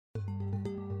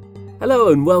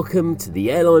Hello and welcome to the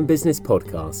Airline Business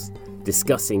Podcast,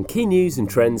 discussing key news and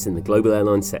trends in the global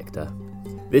airline sector.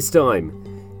 This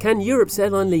time, can Europe's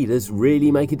airline leaders really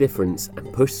make a difference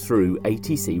and push through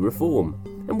ATC reform?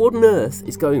 And what on earth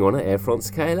is going on at Air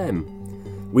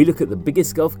France-KLM? We look at the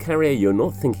biggest Gulf carrier you're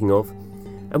not thinking of,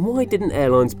 and why didn't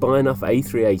airlines buy enough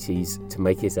A380s to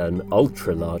make it an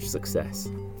ultra-large success?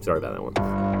 Sorry about that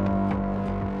one.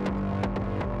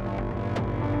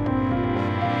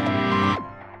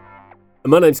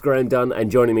 My name's Graham Dunn,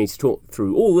 and joining me to talk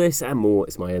through all this and more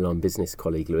is my airline business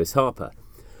colleague Lewis Harper.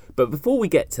 But before we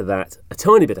get to that, a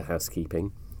tiny bit of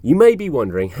housekeeping. You may be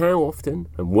wondering how often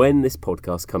and when this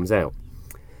podcast comes out.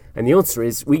 And the answer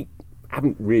is we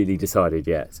haven't really decided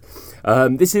yet.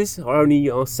 This is only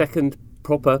our second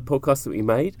proper podcast that we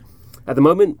made. At the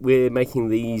moment, we're making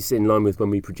these in line with when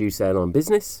we produce Airline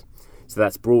Business. So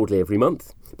that's broadly every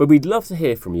month. But we'd love to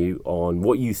hear from you on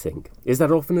what you think. Is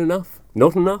that often enough?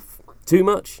 Not enough? Too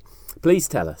much? Please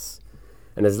tell us.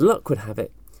 And as luck would have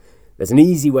it, there's an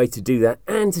easy way to do that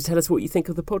and to tell us what you think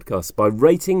of the podcast by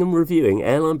rating and reviewing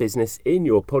Airline Business in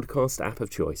your podcast app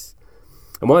of choice.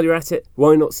 And while you're at it,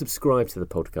 why not subscribe to the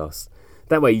podcast?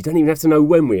 That way you don't even have to know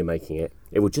when we're making it.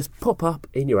 It will just pop up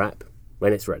in your app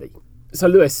when it's ready. So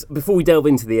Lewis, before we delve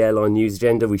into the airline news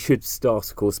agenda, we should start,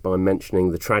 of course, by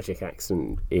mentioning the tragic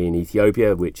accident in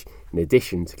Ethiopia, which, in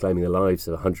addition to claiming the lives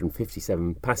of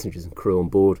 157 passengers and crew on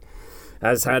board,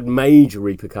 has had major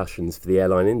repercussions for the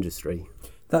airline industry.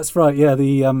 That's right, yeah.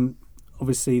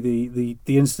 Obviously the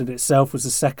incident itself was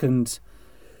the second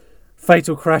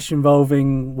fatal crash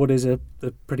involving what is a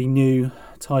pretty new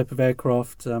type of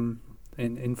aircraft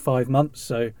in 5 months.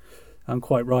 So,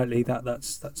 quite rightly,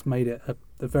 that's made it a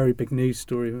very big news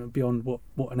story beyond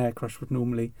what an air crash would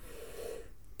normally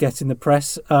get in the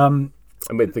press. And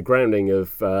with the grounding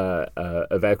of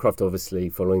aircraft, obviously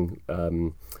following.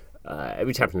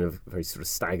 Which happened in a very sort of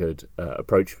staggered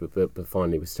approach, but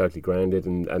finally was totally grounded,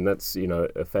 and that's,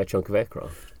 a fair chunk of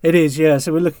aircraft. It is, yeah.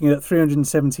 So we're looking at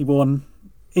 371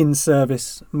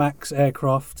 in-service MAX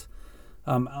aircraft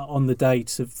on the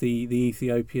date of the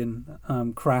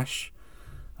Ethiopian crash.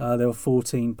 There were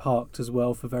 14 parked as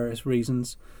well for various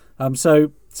reasons.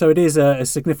 So it is a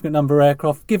significant number of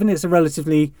aircraft. Given it's a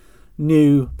relatively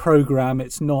new programme,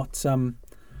 it's not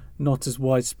as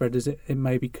widespread as it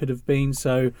maybe could have been.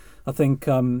 So I think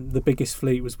the biggest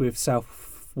fleet was with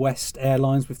Southwest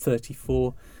Airlines with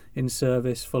 34 in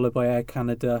service, followed by Air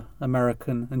Canada,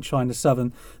 American and China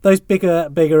Southern. Those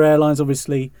bigger airlines,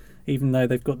 obviously, even though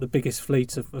they've got the biggest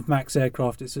fleet of MAX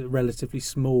aircraft, it's a relatively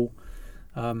small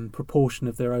proportion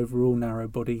of their overall narrow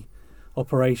body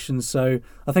operations. So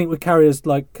I think with carriers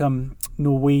like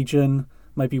Norwegian,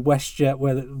 maybe WestJet,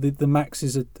 where the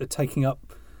MAXs are taking up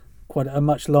quite a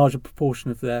much larger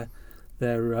proportion of their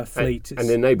fleet, and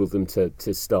enable them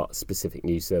to start specific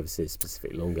new services,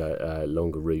 specific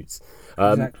longer routes.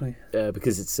 Exactly,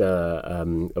 because it's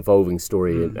a evolving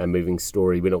story and moving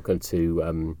story. We're not going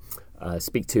to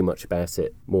speak too much about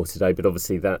it more today, but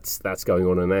obviously that's going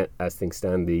on, and as things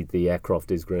stand, the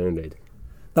aircraft is grounded.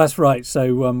 That's right.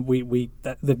 So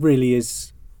that really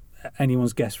is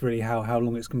anyone's guess really how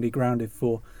long it's going to be grounded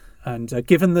for. And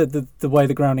given the way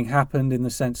the grounding happened, in the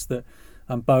sense that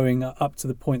Boeing, up to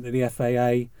the point that the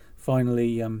FAA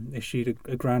finally issued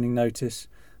a grounding notice,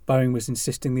 Boeing was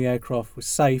insisting the aircraft was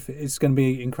safe. It's going to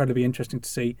be incredibly interesting to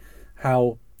see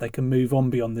how they can move on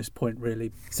beyond this point,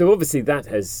 really. So obviously that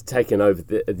has taken over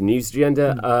the news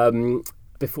agenda.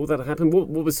 Before that happened, what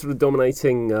was sort of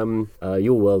dominating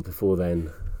your world before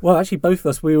then? Well, actually, both of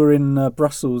us, we were in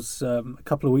Brussels a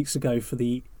couple of weeks ago for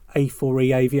the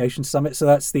A4E Aviation Summit. So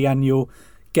that's the annual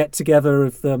get-together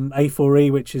of A4E,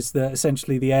 which is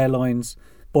essentially the airline's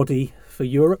body for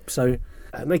Europe. So,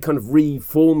 and they kind of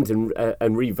reformed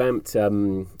and revamped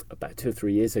about 2 or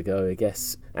 3 years ago, I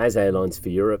guess, as Airlines for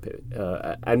Europe.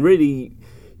 And really,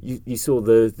 you saw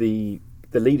the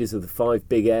leaders of the 5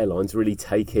 big airlines really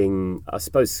taking, I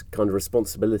suppose, kind of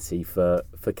responsibility for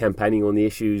campaigning on the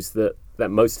issues that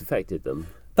most affected them.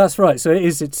 That's right. So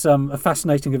it's a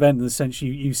fascinating event in the sense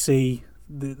you see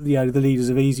the leaders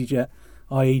of EasyJet,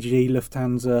 IAG,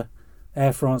 Lufthansa,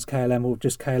 Air France, KLM, or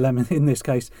just KLM in this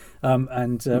case,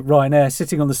 and Ryanair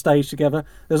sitting on the stage together.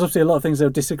 There's obviously a lot of things they'll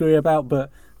disagree about, but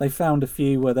they found a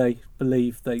few where they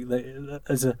believe they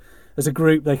as a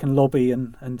group they can lobby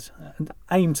and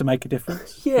aim to make a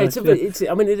difference. Yeah, it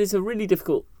is a really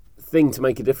difficult thing to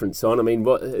make a difference on. I mean,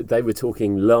 what they were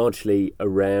talking largely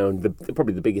around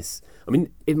probably the biggest. I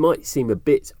mean, it might seem a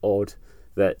bit odd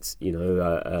that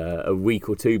a week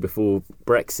or two before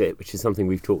Brexit, which is something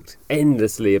we've talked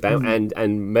endlessly about,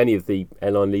 and many of the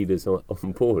airline leaders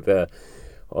on board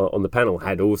on the panel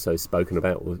had also spoken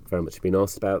about, or very much been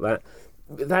asked about that.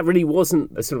 That really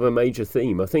wasn't a sort of a major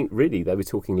theme. I think really they were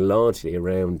talking largely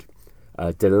around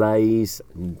delays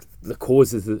and the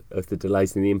causes of the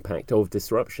delays and the impact of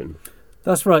disruption.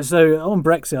 That's right. So on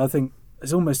Brexit, I think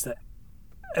it's almost that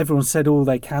everyone said all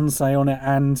they can say on it,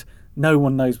 and no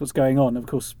one knows what's going on. Of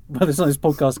course, by the time this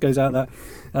podcast goes out, that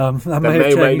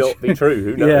may or may not be true.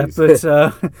 Who knows?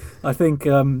 Yeah, but I think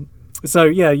so.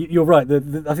 Yeah, you're right.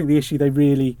 I think the issue they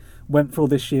really went for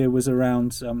this year was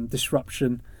around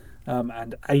disruption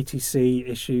and ATC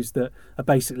issues that are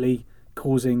basically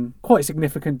causing quite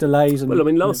significant delays. And, well, I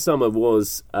mean, last summer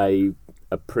was a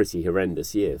pretty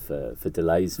horrendous year for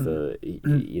delays. For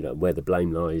where the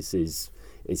blame lies is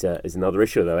another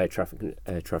issue. Though air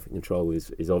traffic control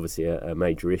is obviously a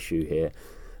major issue here,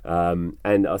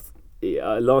 and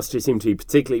last year seemed to be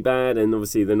particularly bad, and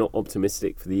obviously they're not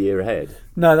optimistic for the year ahead.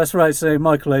 No, that's right. So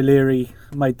Michael O'Leary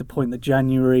made the point that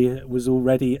January was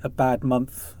already a bad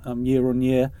month year on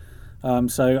year.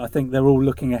 So I think they're all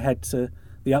looking ahead to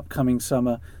the upcoming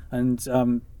summer and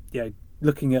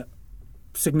looking at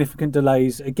significant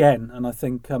delays again. And I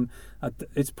think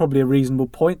it's probably a reasonable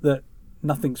point that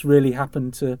nothing's really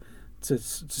happened to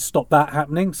stop that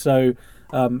happening. So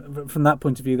from that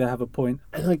point of view, they have a point.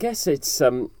 And I guess it's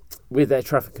with air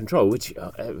traffic control, which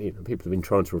people have been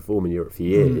trying to reform in Europe for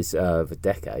years, for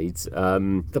decades.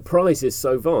 The prize is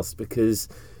so vast because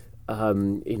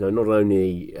not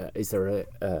only is there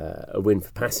a win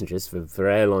for passengers, for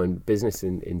airline business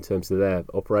in terms of their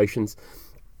operations,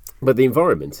 but the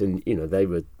environment. And they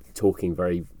were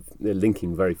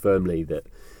linking very firmly that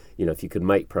if you could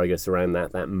make progress around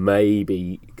that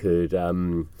maybe could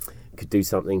do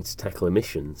something to tackle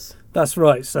emissions. That's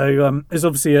right. So there's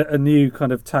obviously a new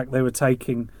kind of tack they were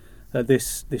taking at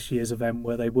this year's event,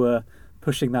 where they were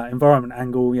pushing that environment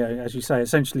angle. As you say,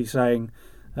 essentially saying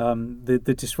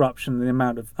the disruption, the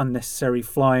amount of unnecessary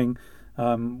flying,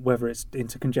 whether it's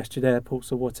into congested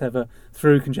airports or whatever,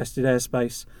 through congested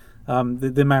airspace,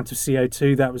 the amount of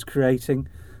CO2 that was creating.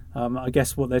 I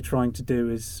guess what they're trying to do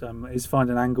is find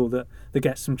an angle that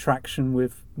gets some traction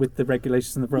with the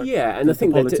regulators and the and I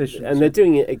think politicians. they're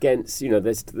doing it against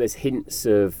there's hints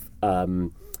of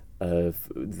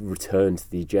return to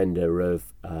the agenda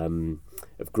of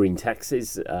green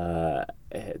taxes.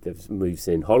 There's moves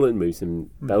in Holland, moves in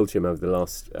Belgium over the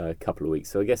last couple of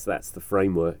weeks. So I guess that's the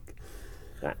framework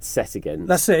that's set against.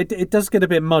 That's it. It does get a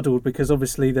bit muddled because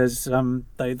obviously there's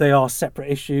they are separate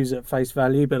issues at face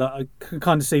value, but I can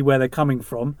kind of see where they're coming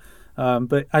from.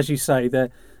 But as you say,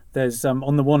 there's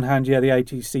on the one hand, the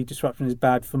ATC disruption is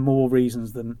bad for more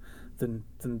reasons than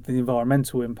the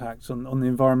environmental impacts. On the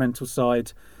environmental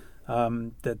side,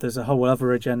 there's a whole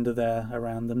other agenda there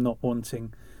around them not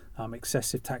wanting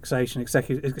excessive taxation,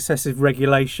 excessive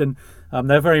regulation.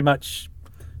 They're very much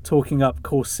talking up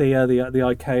CORSIA, the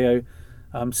ICAO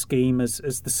scheme, as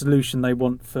the solution they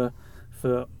want for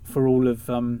all of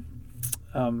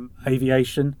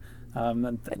aviation.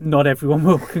 And not everyone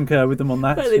will concur with them on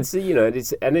that. Well,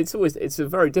 it's a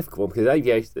very difficult one because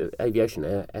aviation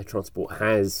air transport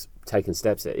has taken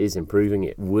steps. It is improving.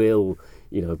 It will,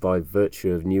 by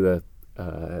virtue of newer,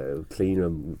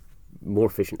 cleaner, more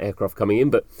efficient aircraft coming in.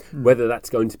 But whether that's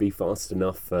going to be fast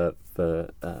enough to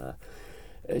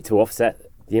offset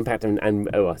the impact, I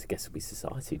guess it'll be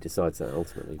society decides that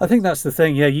ultimately. I think that's the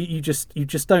thing. Yeah, you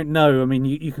just don't know. I mean,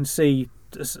 you can see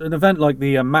an event like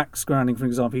the MAX grounding, for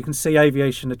example. You can see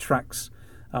aviation attracts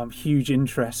huge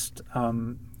interest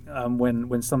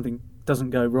when something doesn't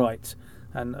go right,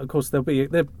 and of course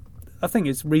I think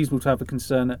it's reasonable to have a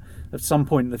concern at some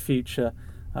point in the future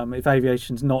if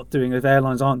aviation's not doing, if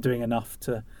airlines aren't doing enough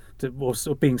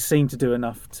or being seen to do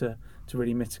enough to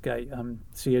really mitigate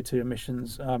CO2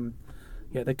 emissions.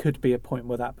 There could be a point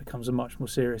where that becomes a much more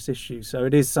serious issue. So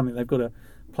it is something they've got to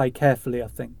play carefully, I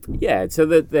think. Yeah, so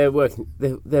they're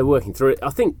working through it. I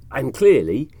think, and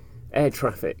clearly, air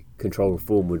traffic control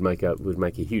reform would make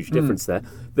a huge difference there.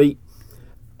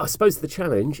 I suppose the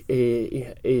challenge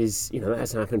is that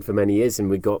hasn't happened for many years, and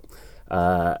we've got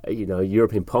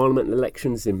European Parliament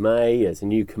elections in May. There's a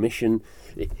new commission.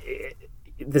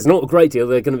 There's not a great deal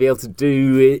they're going to be able to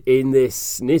do in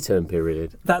this near-term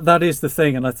period. That is the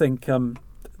thing, and I think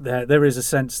there is a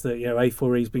sense that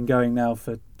A4E's been going now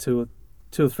for two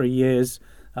or 3 years.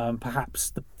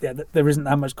 Perhaps there isn't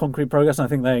that much concrete progress, and I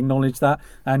think they acknowledge that.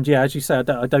 And as you say,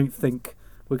 I don't think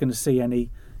we're going to see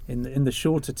any in the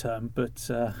shorter term. But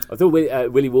I thought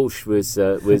Willie Walsh was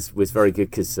very good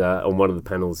because on one of the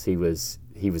panels he was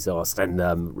asked,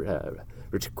 and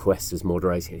Richard Quest was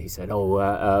moderating, and he said,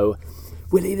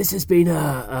 Willie, this has been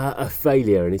a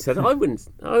failure. And he said, I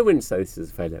wouldn't say this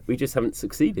is a failure. We just haven't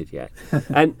succeeded yet.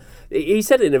 And he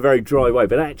said it in a very dry way,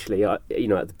 but actually, at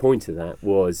the point of that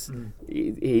was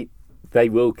they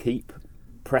will keep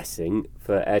pressing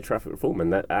for air traffic reform,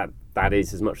 and that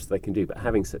is as much as they can do. But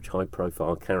having such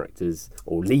high-profile characters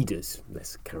or leaders,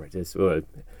 less characters,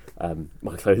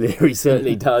 Michael O'Leary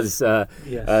certainly does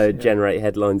generate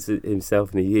headlines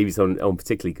himself, and he was on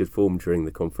particularly good form during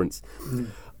the conference.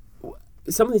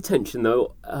 Some of the attention,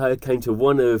 though, came to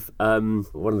one of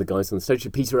the guys on the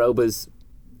stage, Peter Elbers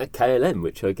at KLM,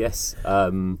 which I guess...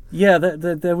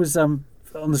 there was... on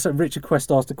the Richard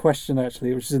Quest asked a question,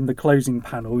 actually, which is in the closing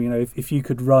panel. If you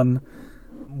could run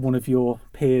one of your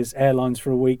peers' airlines for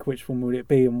a week, which one would it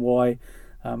be and why?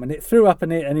 And it threw up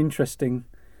an interesting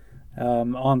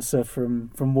answer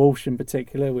from Walsh in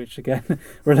particular, which again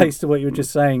relates to what you were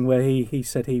just saying, where he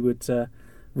said he would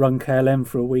run KLM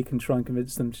for a week and try and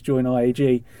convince them to join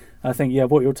IAG. I think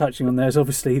what you're touching on there is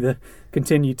obviously the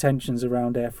continued tensions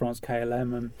around Air France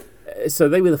KLM, and so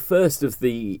they were the first of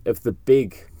the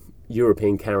big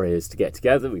European carriers to get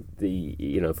together, with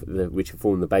which have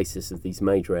formed the basis of these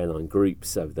major airline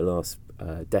groups over the last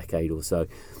decade or so.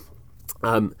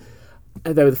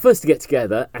 They were the first to get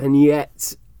together, and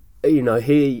yet,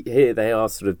 here they are,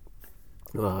 sort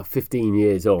of 15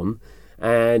 years on,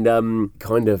 and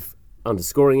kind of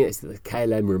underscoring it is that the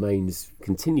KLM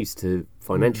continues to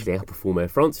financially outperform Air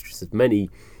France, which has many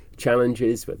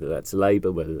challenges, whether that's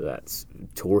labour, whether that's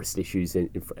tourist issues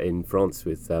in France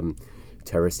with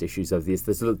terrorist issues over the years.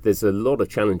 There's a lot of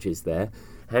challenges there.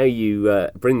 How you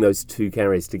bring those two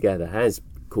carriers together has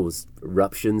caused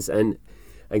eruptions and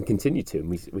continue to. And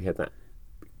we had that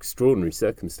extraordinary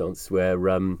circumstance where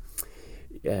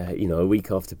a week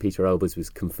after Peter Elbers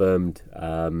was confirmed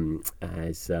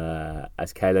as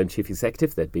KLM chief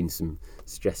executive, there'd been some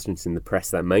suggestions in the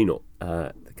press that may not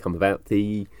come about.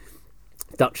 The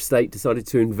Dutch state decided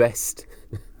to invest.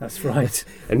 That's right.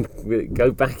 And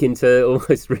go back into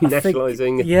almost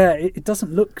renationalising. It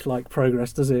doesn't look like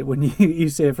progress, does it, when you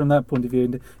see it from that point of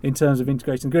view in terms of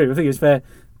integrating the group? I think it's fair.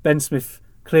 Ben Smith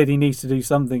clearly needs to do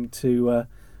something to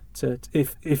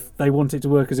if they want it to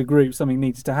work as a group, something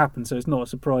needs to happen. So it's not a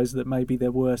surprise that maybe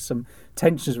there were some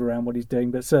tensions around what he's doing,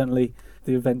 but certainly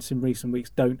the events in recent weeks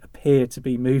don't appear to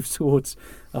be moved towards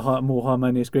a more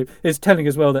harmonious group. It's telling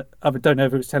as well that, I don't know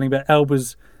if it was telling, but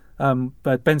Elbers,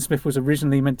 but Ben Smith was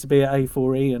originally meant to be at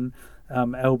A4E, and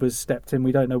Elbers stepped in.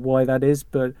 We don't know why that is,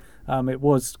 but it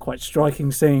was quite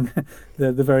striking seeing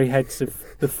the very heads of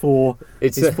his four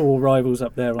rivals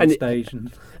up there on stage,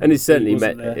 and it certainly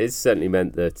meant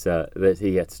that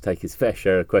he had to take his fair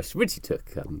share of questions, which he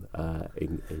took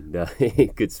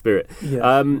in good spirit.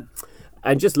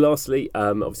 And just lastly,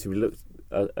 obviously we looked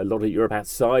a lot at Europe.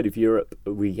 Outside of Europe,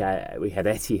 we had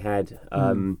Etihad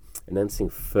announcing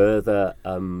further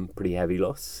pretty heavy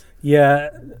loss.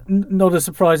 Not a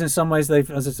surprise in some ways.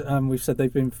 We've said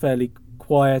they've been fairly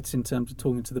quiet in terms of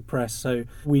talking to the press, so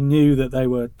we knew that they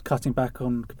were cutting back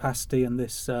on capacity, and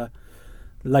this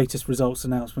latest results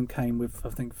announcement came with, I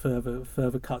think,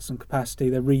 further cuts on capacity.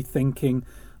 They're rethinking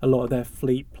a lot of their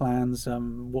fleet plans,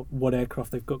 what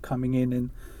aircraft they've got coming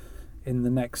in the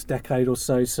next decade or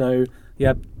so. So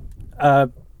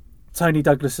Tony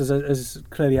Douglas has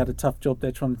clearly had a tough job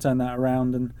there trying to turn that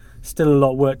around, and still a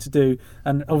lot of work to do.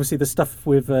 And obviously the stuff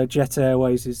with Jet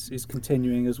Airways is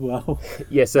continuing as well.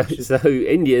 So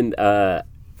Indian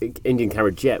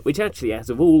carrier Jet, which actually, out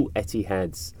of all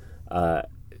Etihad's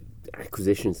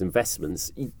acquisitions,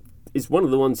 investments, is one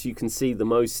of the ones you can see the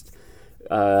most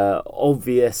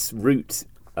obvious route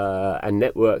and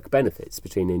network benefits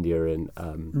between India and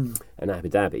Abu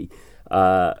Dhabi.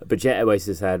 But Jet Airways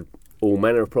has had all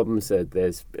manner of problems.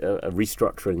 There's a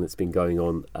restructuring that's been going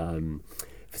on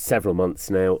for several months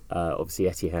now. Obviously,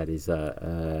 Etihad is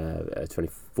a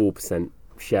 24%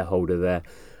 shareholder there.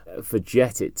 For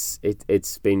Jet,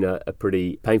 it's been a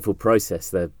pretty painful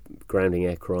process. They're grounding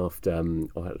aircraft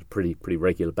on a pretty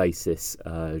regular basis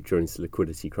during this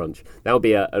liquidity crunch. That'll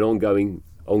be an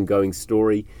ongoing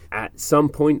story. At some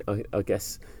point, I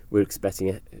guess we're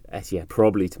expecting Etihad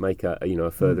probably to make a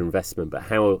further investment, but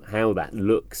how that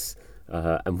looks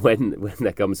and when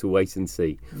that comes, we'll wait and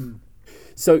see.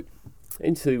 So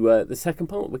into the second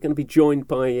part, we're going to be joined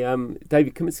by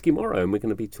David Kaminsky-Morrow, and we're going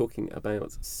to be talking about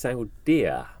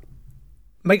Saudia.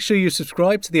 Make sure you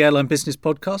subscribe to the Airline Business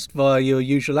Podcast via your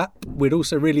usual app. We'd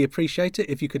also really appreciate it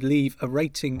if you could leave a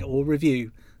rating or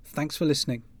review. Thanks for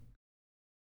listening.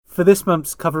 For this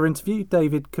month's cover interview,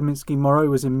 David Kaminsky-Morrow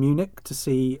was in Munich to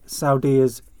see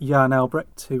Saudia's Jan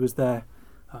Albrecht, who was there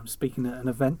speaking at an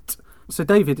event. So,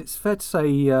 David, it's fair to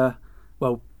say,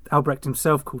 Albrecht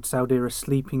himself called Saudia a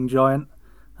sleeping giant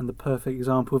and the perfect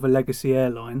example of a legacy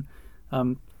airline.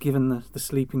 Given the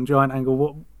sleeping giant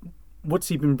angle, what's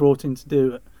he been brought in to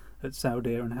do at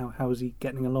Saudia, and how is he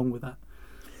getting along with that?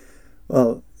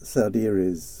 Well, Saudia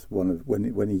is one of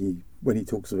when he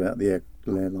talks about the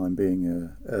airline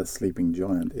being a sleeping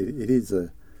giant, it is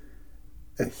a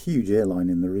huge airline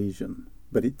in the region,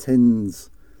 but it tends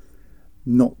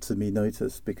not to be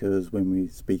noticed because when we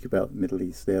speak about Middle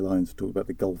East airlines, we talk about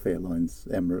the Gulf airlines,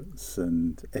 Emirates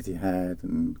and Etihad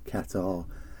and Qatar,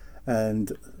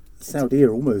 and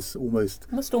Saudia almost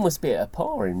must almost be at a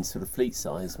par in sort of fleet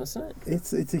size, mustn't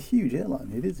it? It's a huge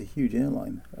airline. It is a huge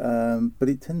airline, but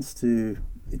it tends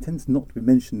not to be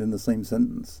mentioned in the same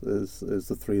sentence as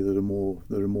the three that are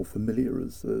more familiar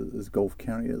as Gulf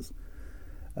carriers,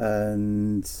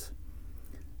 and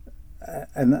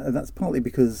that's partly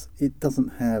because it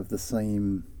doesn't have the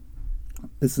same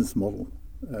business model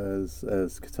as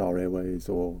Qatar Airways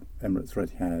or Emirates or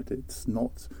Etihad. It's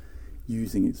not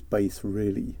using its base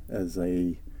really as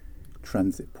a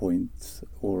transit point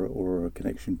or a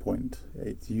connection point.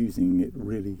 It's using it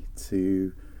really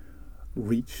to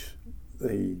reach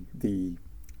the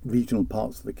regional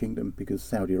parts of the kingdom, because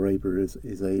Saudi Arabia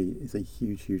is a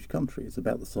huge country. It's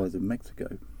about the size of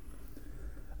Mexico,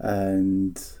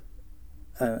 and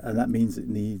that means it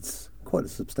needs quite a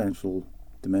substantial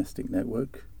domestic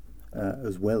network,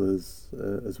 as well as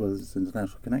its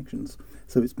international connections.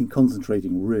 So it's been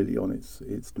concentrating really on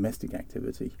its domestic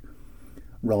activity,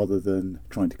 rather than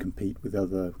trying to compete with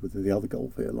the other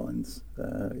Gulf airlines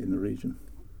in the region.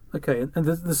 Okay, and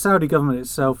the Saudi government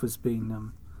itself has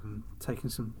been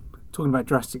talking about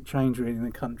drastic change really in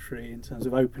the country in terms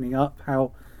of opening up.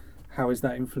 How is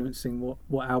that influencing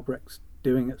what Albrecht's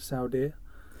doing at Saudia?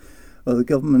 Well, the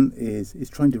government is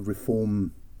trying to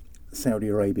reform Saudi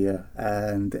Arabia,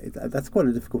 and that's quite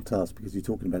a difficult task because you're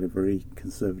talking about a very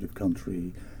conservative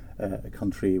country, a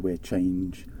country where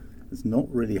change has not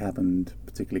really happened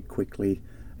particularly quickly,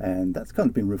 and that's kind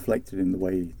of been reflected in the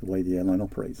way the airline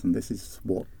operates. And this is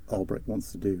what Albrecht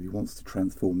wants to do. He wants to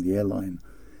transform the airline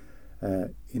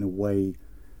in a way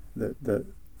that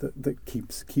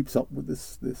keeps up with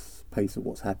this pace of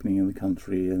what's happening in the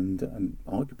country, and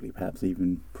arguably perhaps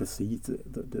even precedes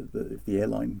it. That if the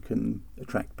airline can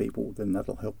attract people, then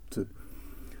that'll help to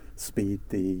speed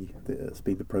the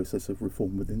process of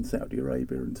reform within Saudi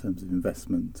Arabia in terms of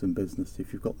investment and business.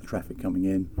 If you've got the traffic coming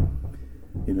in,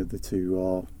 the two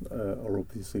are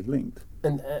obviously linked.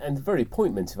 And the very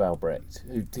appointment of Albrecht,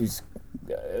 who's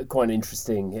quite an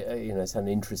interesting, has had an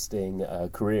interesting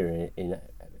career in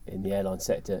the airline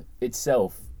sector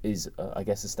itself, is, I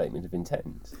guess, a statement of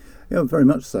intent. Yeah, very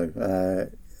much so.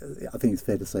 I think it's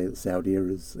fair to say that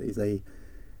Saudia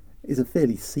is a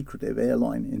fairly secretive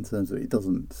airline in terms of it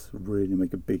doesn't really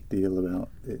make a big deal about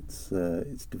its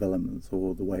developments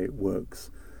or the way it works.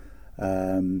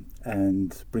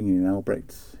 And bringing in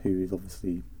Albrecht, who is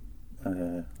obviously,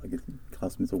 I guess,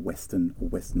 classed as a Western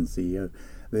CEO,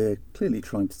 they're clearly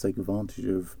trying to take advantage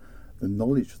of the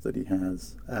knowledge that he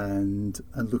has and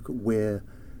look at where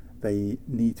they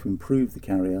need to improve the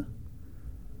carrier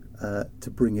to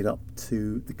bring it up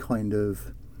to the kind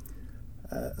of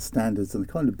standards and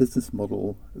the kind of business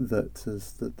model that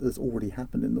has already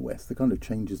happened in the West, the kind of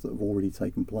changes that have already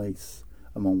taken place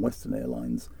among Western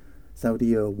airlines.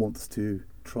 Saudia wants to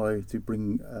try to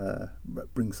bring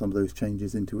some of those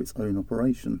changes into its own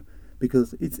operation,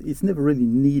 because it's never really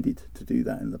needed to do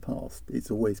that in the past.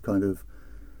 It's always kind of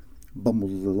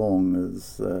bumbled along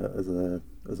as a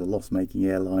loss-making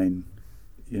airline,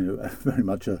 very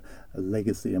much a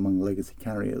legacy among legacy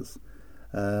carriers,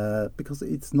 because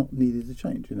it's not needed to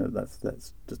change. That's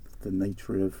just the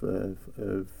nature of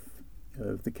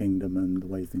the kingdom and the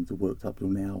way things have worked up till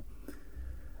now.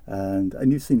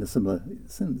 And you've seen similar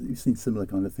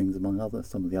kind of things among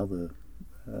some of the other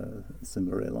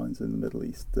similar airlines in the Middle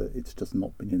East. It's just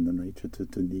not been in the nature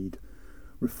to need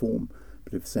reform.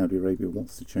 But if Saudi Arabia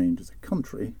wants to change as a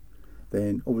country,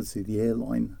 then obviously the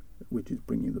airline, which is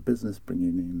bringing the business,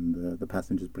 bringing in the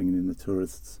passengers, bringing in the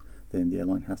tourists, then the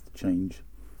airline has to change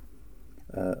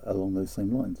along those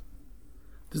same lines.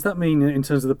 Does that mean, in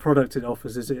terms of the product it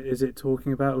offers, is it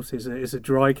talking about, is a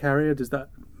dry carrier?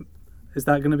 Is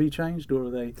that going to be changed, or are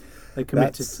they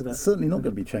committed to that? That's certainly not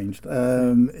going to be changed.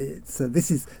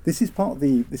 This is part of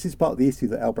the issue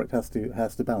that Albrecht has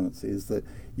to balance, is that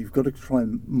you've got to try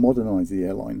and modernise the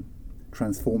airline,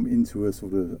 transform into a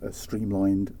sort of a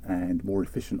streamlined and more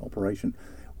efficient operation,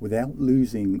 without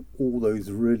losing all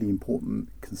those really important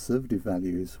conservative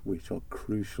values which are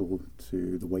crucial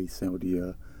to the way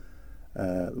Saudia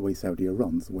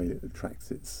runs, the way it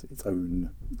attracts its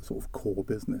own sort of core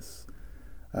business.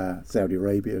 Saudi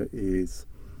Arabia is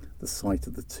the site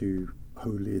of the two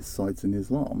holiest sites in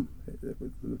Islam,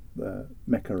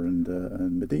 Mecca and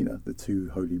Medina, the two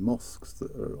holy mosques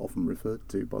that are often referred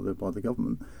to by the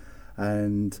government,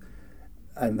 and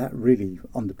that really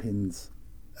underpins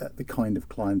the kind of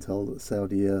clientele that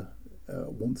Saudi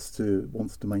wants to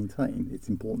maintain. It's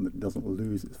important that it doesn't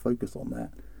lose its focus on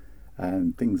that,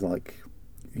 and things like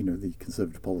the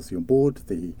conservative policy on board,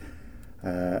 the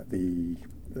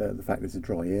fact that it's a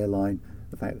dry airline,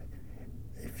 the fact that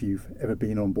if you've ever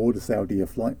been on board a Saudi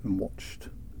flight and watched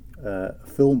a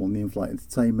film on the in-flight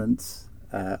entertainment,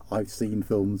 I've seen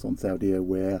films on Saudi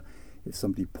where if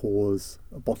somebody pours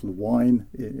a bottle of wine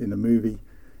in a movie,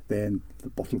 then the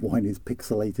bottle of wine is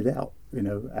pixelated out,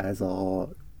 as are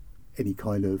any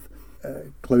kind of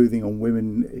clothing on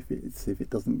women. If it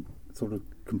doesn't sort of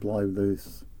comply with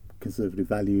those conservative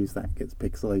values, that gets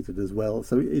pixelated as well.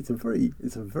 So it's a very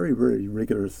very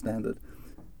rigorous standard.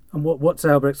 And what's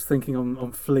Albrecht's thinking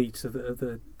on fleet?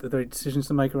 Are there decisions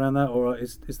to make around that, or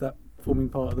is that forming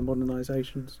part of the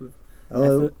modernisation sort of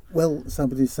effort? Well,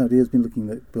 Saudi has been looking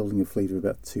at building a fleet of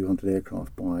about 200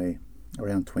 aircraft by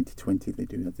around 2020. They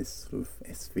do have this sort of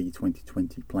SV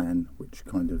 2020 plan, which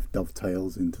kind of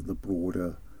dovetails into the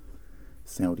broader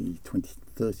Saudi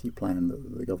 2030 plan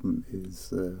that the government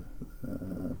is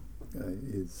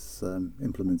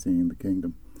implementing in the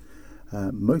kingdom.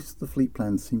 Most of the fleet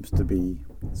plan seems to be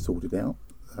sorted out.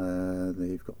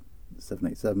 They've got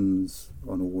 787s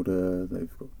on order.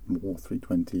 They've got more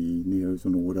 320 Neos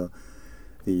on order.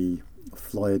 The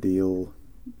Flyer Deal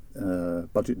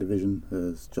budget division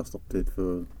has just opted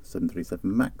for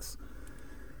 737 MAX.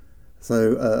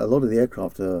 So a lot of the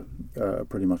aircraft are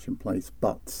pretty much in place,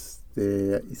 but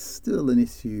there is still an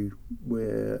issue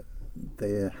where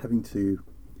they're having to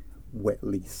wet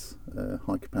lease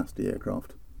high capacity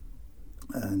aircraft,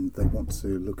 and they want to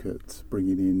look at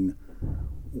bringing in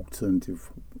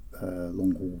alternative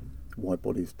long haul wide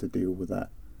bodies to deal with that.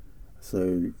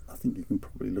 So I think you can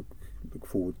probably look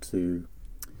forward to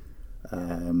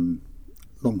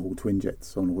long haul twin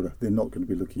jets on order. They're not going to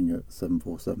be looking at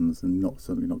 747s, and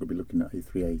certainly not going to be looking at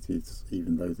A380s,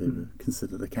 even though they were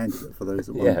considered a candidate for those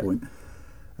at one point.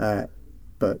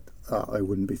 But I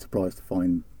wouldn't be surprised to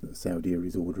find that Saudi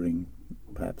is ordering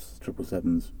perhaps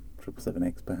 777s,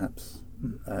 777X, perhaps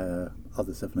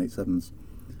other 787s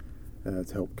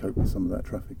to help cope with some of that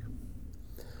traffic.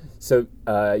 So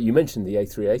you mentioned the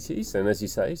A380s, and as you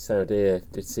say, Saudi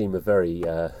did seem a very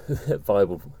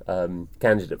viable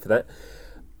candidate for that.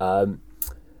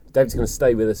 David's going to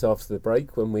stay with us after the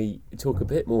break when we talk a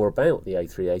bit more about the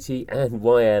A380 and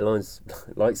why airlines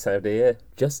like Saudi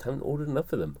just haven't ordered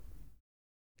enough of them.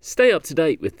 Stay up to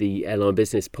date with the Airline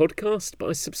Business podcast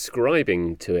by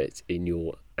subscribing to it in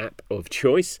your app of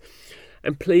choice.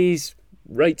 And please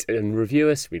rate and review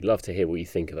us. We'd love to hear what you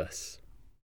think of us.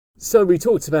 So we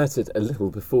talked about it a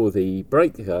little before the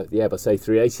break, the Airbus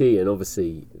A380, and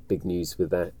obviously big news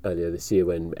with that earlier this year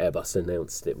when Airbus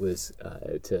announced it was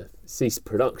to cease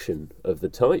production of the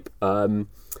type.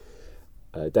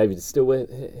 David is still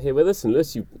here with us, and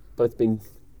Lewis, you've both been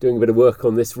doing a bit of work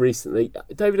on this recently.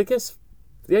 David, I guess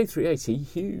the A380,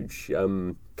 huge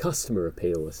customer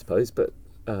appeal, I suppose, but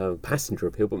passenger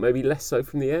appeal, but maybe less so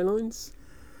from the airlines?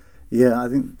 Yeah, I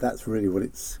think that's really what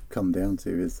it's come down to,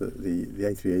 is that the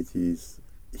A380 is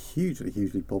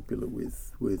hugely popular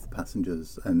with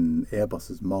passengers, and Airbus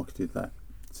has marketed that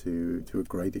to a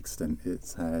great extent.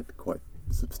 It's had quite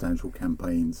substantial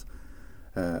campaigns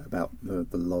about the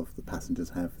love the passengers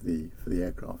have for the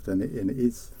aircraft, and it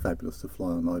is fabulous to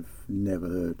fly on. I've never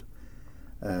heard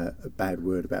a bad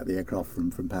word about the aircraft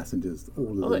from passengers.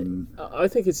 All of them. I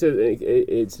think it's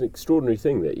an extraordinary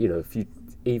thing that, if you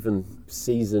even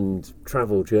seasoned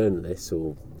travel journalists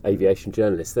or aviation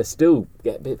journalists, they still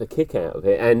get a bit of a kick out of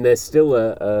it, and there's still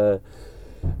a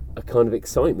kind of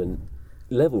excitement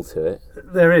level to it.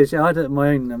 There is, yeah. I had my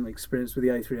own experience with the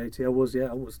A380.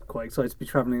 I was quite excited to be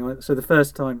travelling. So the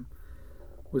first time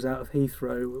was out of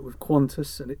Heathrow with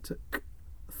Qantas, and it took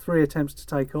 3 attempts to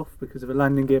take off because of a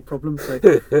landing gear problem. So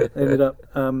they ended up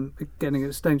getting an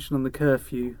extension on the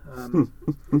curfew.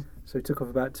 So it took off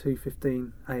about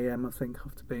 2:15 a.m. I think,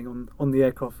 after being on the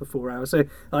aircraft for 4 hours. So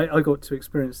I got to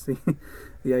experience the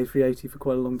A380 for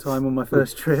quite a long time on my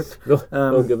first trip.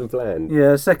 Longer than planned.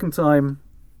 Yeah, second time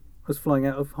I was flying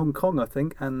out of Hong Kong, I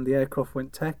think, and the aircraft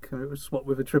went tech, and it was swapped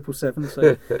with a 777,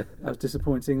 so that was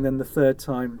disappointing. Then the third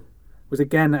time was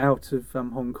again out of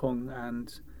Hong Kong,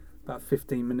 and about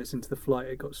 15 minutes into the flight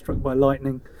it got struck by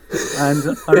lightning,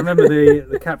 and I remember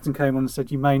the captain came on and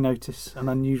said, "You may notice an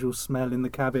unusual smell in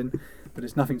the cabin," but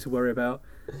it's nothing to worry about.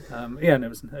 And it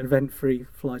was an event-free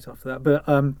flight after that.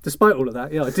 But despite all of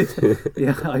that, I did.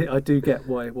 I do get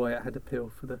why it had appeal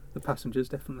for the passengers,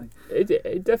 definitely.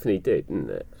 It definitely did, didn't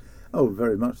it? Oh,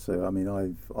 very much so. I mean,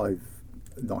 I've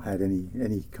not had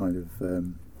any kind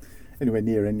of anywhere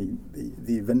near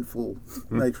the eventful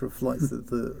nature of flights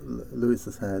that Lewis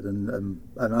has had, and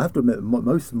I have to admit,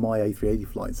 most of my A380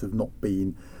 flights have not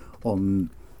been on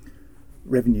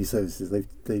revenue services.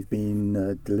 They've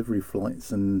been delivery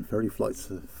flights and ferry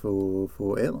flights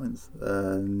for airlines,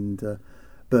 and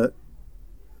but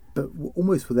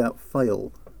almost without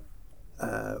fail,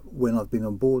 when I've been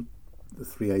on board the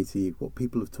 380, what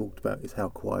people have talked about is how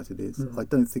quiet it is. I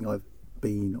don't think I've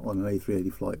been on an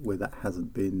A380 flight where that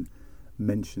hasn't been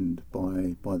mentioned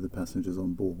by the passengers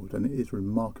on board, and it is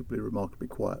remarkably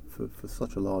quiet for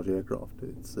such a large aircraft.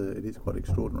 It is quite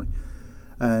extraordinary,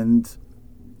 and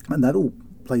that all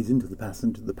plays into the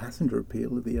passenger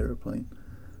appeal of the aeroplane.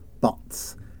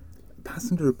 But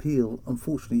passenger appeal,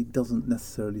 unfortunately, doesn't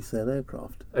necessarily sell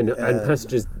aircraft, and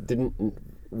passengers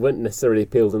weren't necessarily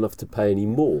appealed enough to pay any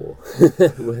more,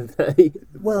 were they?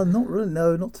 Well, not really.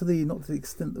 No, not to the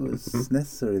extent that was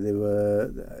necessary. There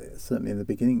were certainly in the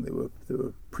beginning there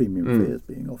were premium fares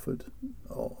being offered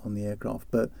on the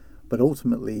aircraft, but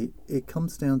ultimately it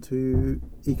comes down to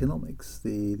economics.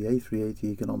 The A380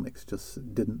 economics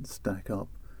just didn't stack up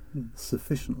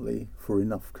sufficiently for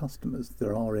enough customers.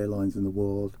 There are airlines in the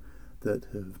world that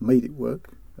have made it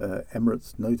work.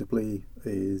 Emirates, notably,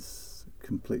 is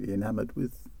completely enamoured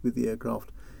with the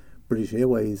aircraft. British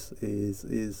Airways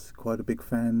is quite a big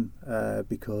fan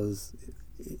because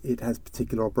it has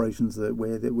particular operations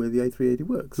where the A380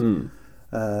 works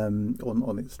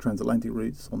on its transatlantic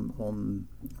routes, on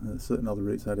certain other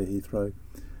routes out of Heathrow.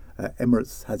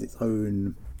 Emirates has its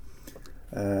own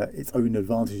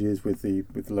advantages with the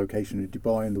location of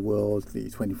Dubai in the world, the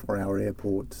 24-hour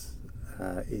airport.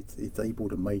 It's able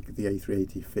to make the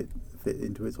A380 fit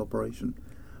into its operation.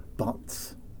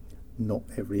 But not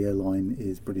every airline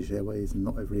is British Airways, and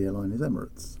not every airline is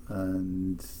Emirates,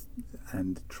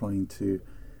 and trying to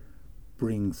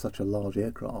bring such a large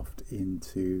aircraft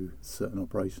into certain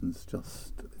operations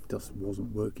just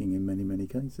wasn't working in many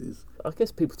cases. I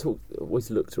guess people always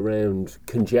looked around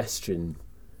congestion,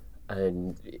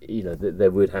 and that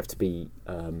there would have to be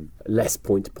less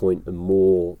point to point and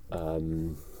more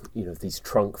these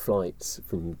trunk flights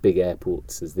from big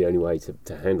airports as the only way to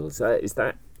handle it.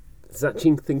 Has that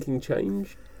thinking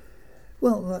changed?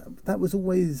 Well, that was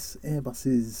always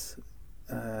Airbus's.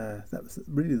 That was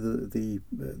really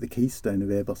the keystone of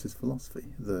Airbus's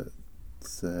philosophy. That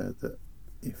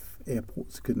if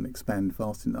airports couldn't expand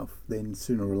fast enough, then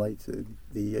sooner or later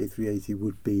the A380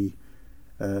 would be,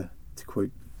 to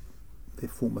quote their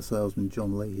former salesman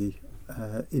John Leahy,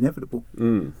 inevitable.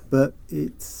 But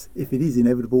if it is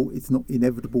inevitable, it's not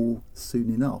inevitable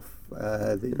soon enough.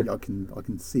 I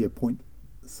can see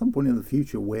some point in the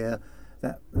future where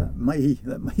that may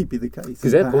be the case.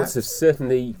 Because airports have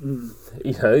certainly,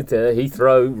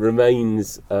 Heathrow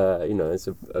remains, as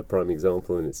a prime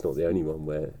example, and it's not the only one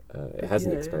where it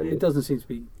hasn't expanded. It doesn't seem to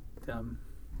be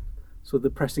sort of the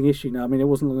pressing issue now. I mean, it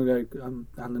wasn't long ago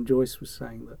Alan Joyce was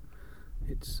saying that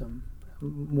it's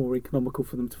more economical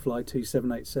for them to fly two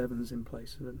 787s in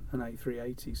place of an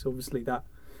A380. So obviously that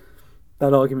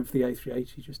argument for the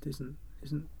A380 just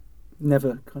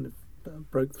never kind of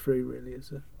broke through really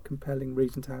as a compelling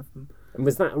reason to have them. And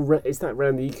is that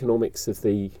around the economics of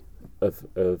the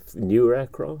newer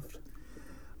aircraft?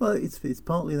 Well, it's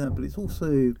partly that, but it's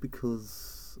also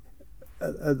because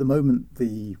at the moment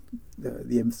the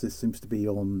emphasis seems to be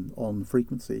on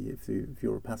frequency. If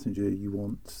you're a passenger,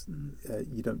 you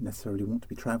don't necessarily want to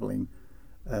be travelling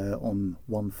on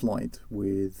one flight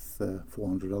with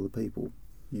 400 other people.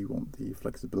 You want the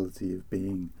flexibility of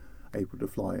being able to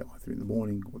fly either in the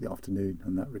morning or the afternoon,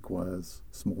 and that requires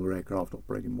smaller aircraft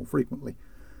operating more frequently.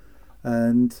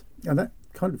 And that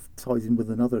kind of ties in with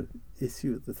another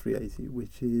issue at the 380,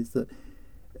 which is that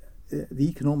the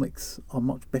economics are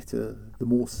much better the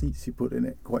more seats you put in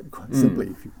it. Quite simply,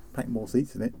 if you pack more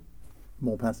seats in it,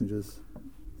 more passengers,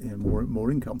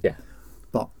 more income. Yeah.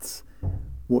 But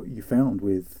what you found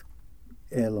with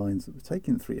airlines that were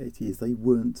taking 380 is they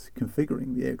weren't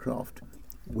configuring the aircraft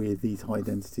with these high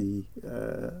density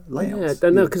layouts. Yeah,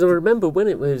 no, because I remember when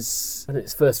it was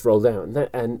first rolled out,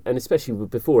 and especially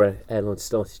before airlines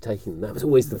started taking them, that was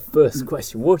always the first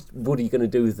question: what are you going to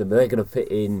do with them? Are they going to fit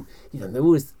in? There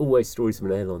was always stories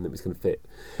from an airline that was going to fit.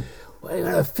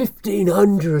 Well,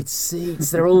 1,500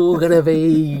 seats. They're all going to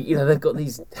be, they've got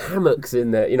these hammocks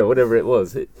in there. Whatever it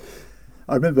was.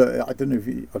 I remember. I don't know if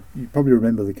you probably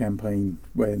remember the campaign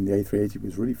when the A380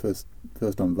 was really first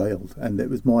unveiled, and it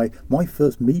was my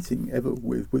first meeting ever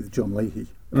with John Leahy.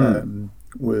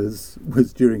 Was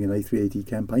during an A380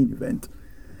 campaign event,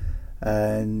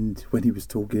 and when he was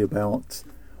talking about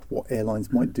what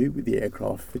airlines might do with the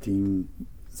aircraft, fitting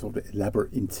sort of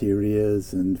elaborate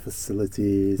interiors and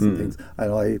facilities and things.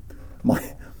 And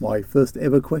my first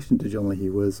ever question to John Leahy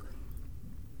was,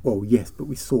 well, yes, but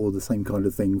we saw the same kind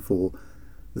of thing for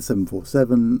the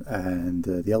 747 and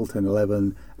the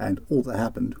L1011, and all that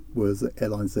happened was that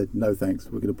airlines said, no thanks,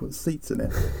 we're going to put seats in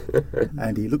it.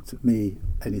 And he looked at me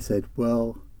and he said,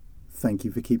 well, thank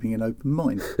you for keeping an open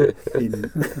mind,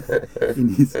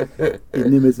 in his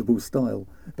inimitable style.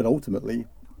 But ultimately,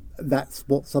 that's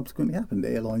what subsequently happened.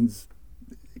 Airlines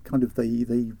kind of they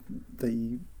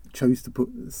chose to put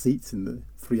seats in the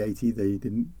 380. They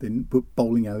didn't put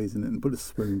bowling alleys in it and put a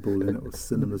swimming pool in it or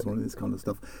cinemas or this kind of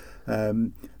stuff.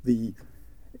 The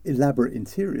elaborate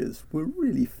interiors were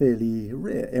really fairly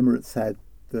rare. Emirates had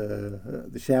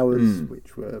the showers,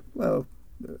 which were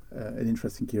an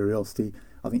interesting curiosity.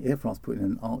 I think Air France put in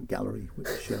an art gallery, which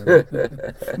is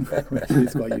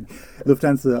quite unique.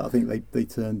 Lufthansa, I think they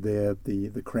turned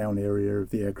the crown area of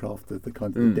the aircraft, the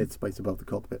kind of dead space above the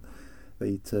cockpit.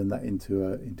 They turned that into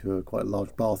a quite a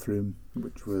large bathroom,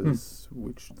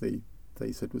 which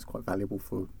they said was quite valuable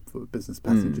for business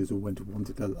passengers who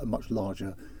wanted a much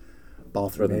larger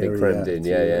bathroom area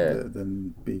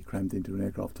than be crammed into an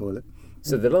aircraft toilet.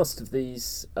 So the last of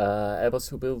these,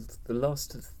 Airbus will build the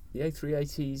last of the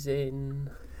A380s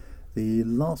in... The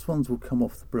last ones will come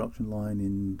off the production line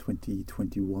in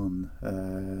 2021.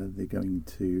 They're going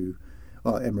to...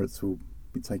 Well, Emirates will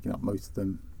be taking up most of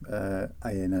them.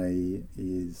 ANA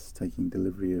is taking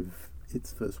delivery of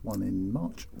its first one in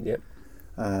March. Yep.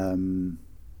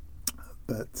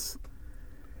 But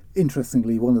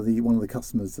interestingly, one of the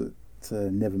customers that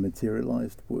never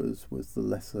materialised was the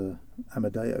lesser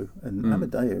Amadeo, and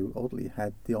Amadeo oddly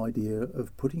had the idea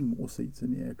of putting more seats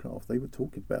in the aircraft. They were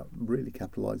talking about really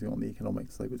capitalising on the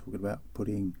economics. They were talking about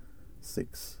putting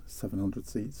 600-700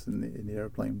 seats in the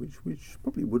airplane, which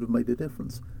probably would have made a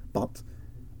difference, but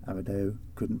Amadeo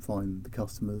couldn't find the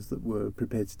customers that were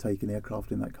prepared to take an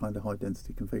aircraft in that kind of high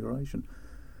density configuration.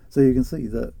 So you can see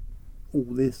that all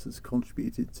this has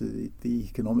contributed to the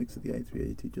economics of the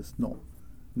A380 just not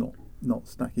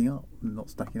stacking up, and not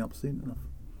stacking up soon enough.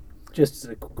 Just as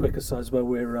a quick aside as well,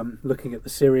 we're looking at the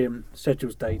Cirium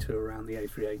schedules data around the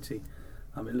A380.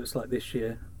 It looks like this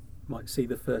year might see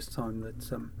the first time that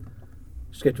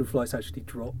scheduled flights actually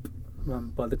drop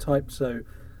by the type. So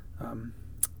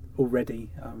already,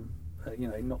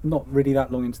 not really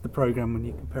that long into the program when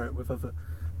you compare it with other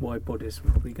wide bodies,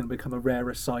 we're probably going to become a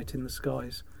rarer sight in the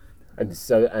skies.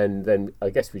 And then I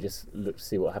guess we just look to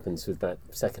see what happens with that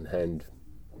second-hand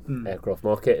aircraft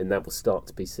market, and that will start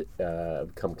to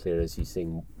become clear as you see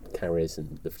carriers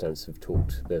and Lufthansa have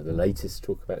talked. They're the latest to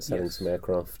talk about selling some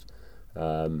aircraft,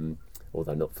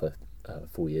 although not for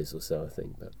 4 years or so, I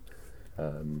think. But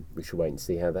we should wait and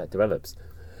see how that develops.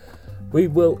 We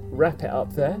will wrap it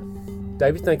up there.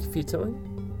 David, thank you for your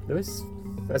time. Lewis,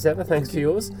 as ever, thanks for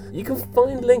yours. You can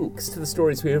find links to the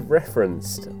stories we have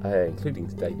referenced, including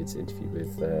David's interview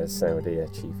with Saudia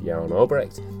Chief Johan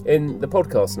Albrecht, in the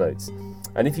podcast notes.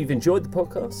 And if you've enjoyed the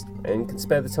podcast and can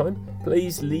spare the time,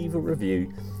 please leave a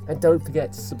review. And don't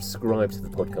forget to subscribe to the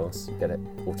podcast. You get it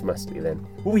automatically then.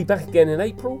 We'll be back again in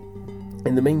April.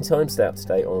 In the meantime, stay up to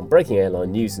date on breaking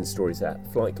airline news and stories at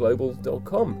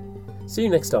flightglobal.com. See you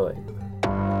next time.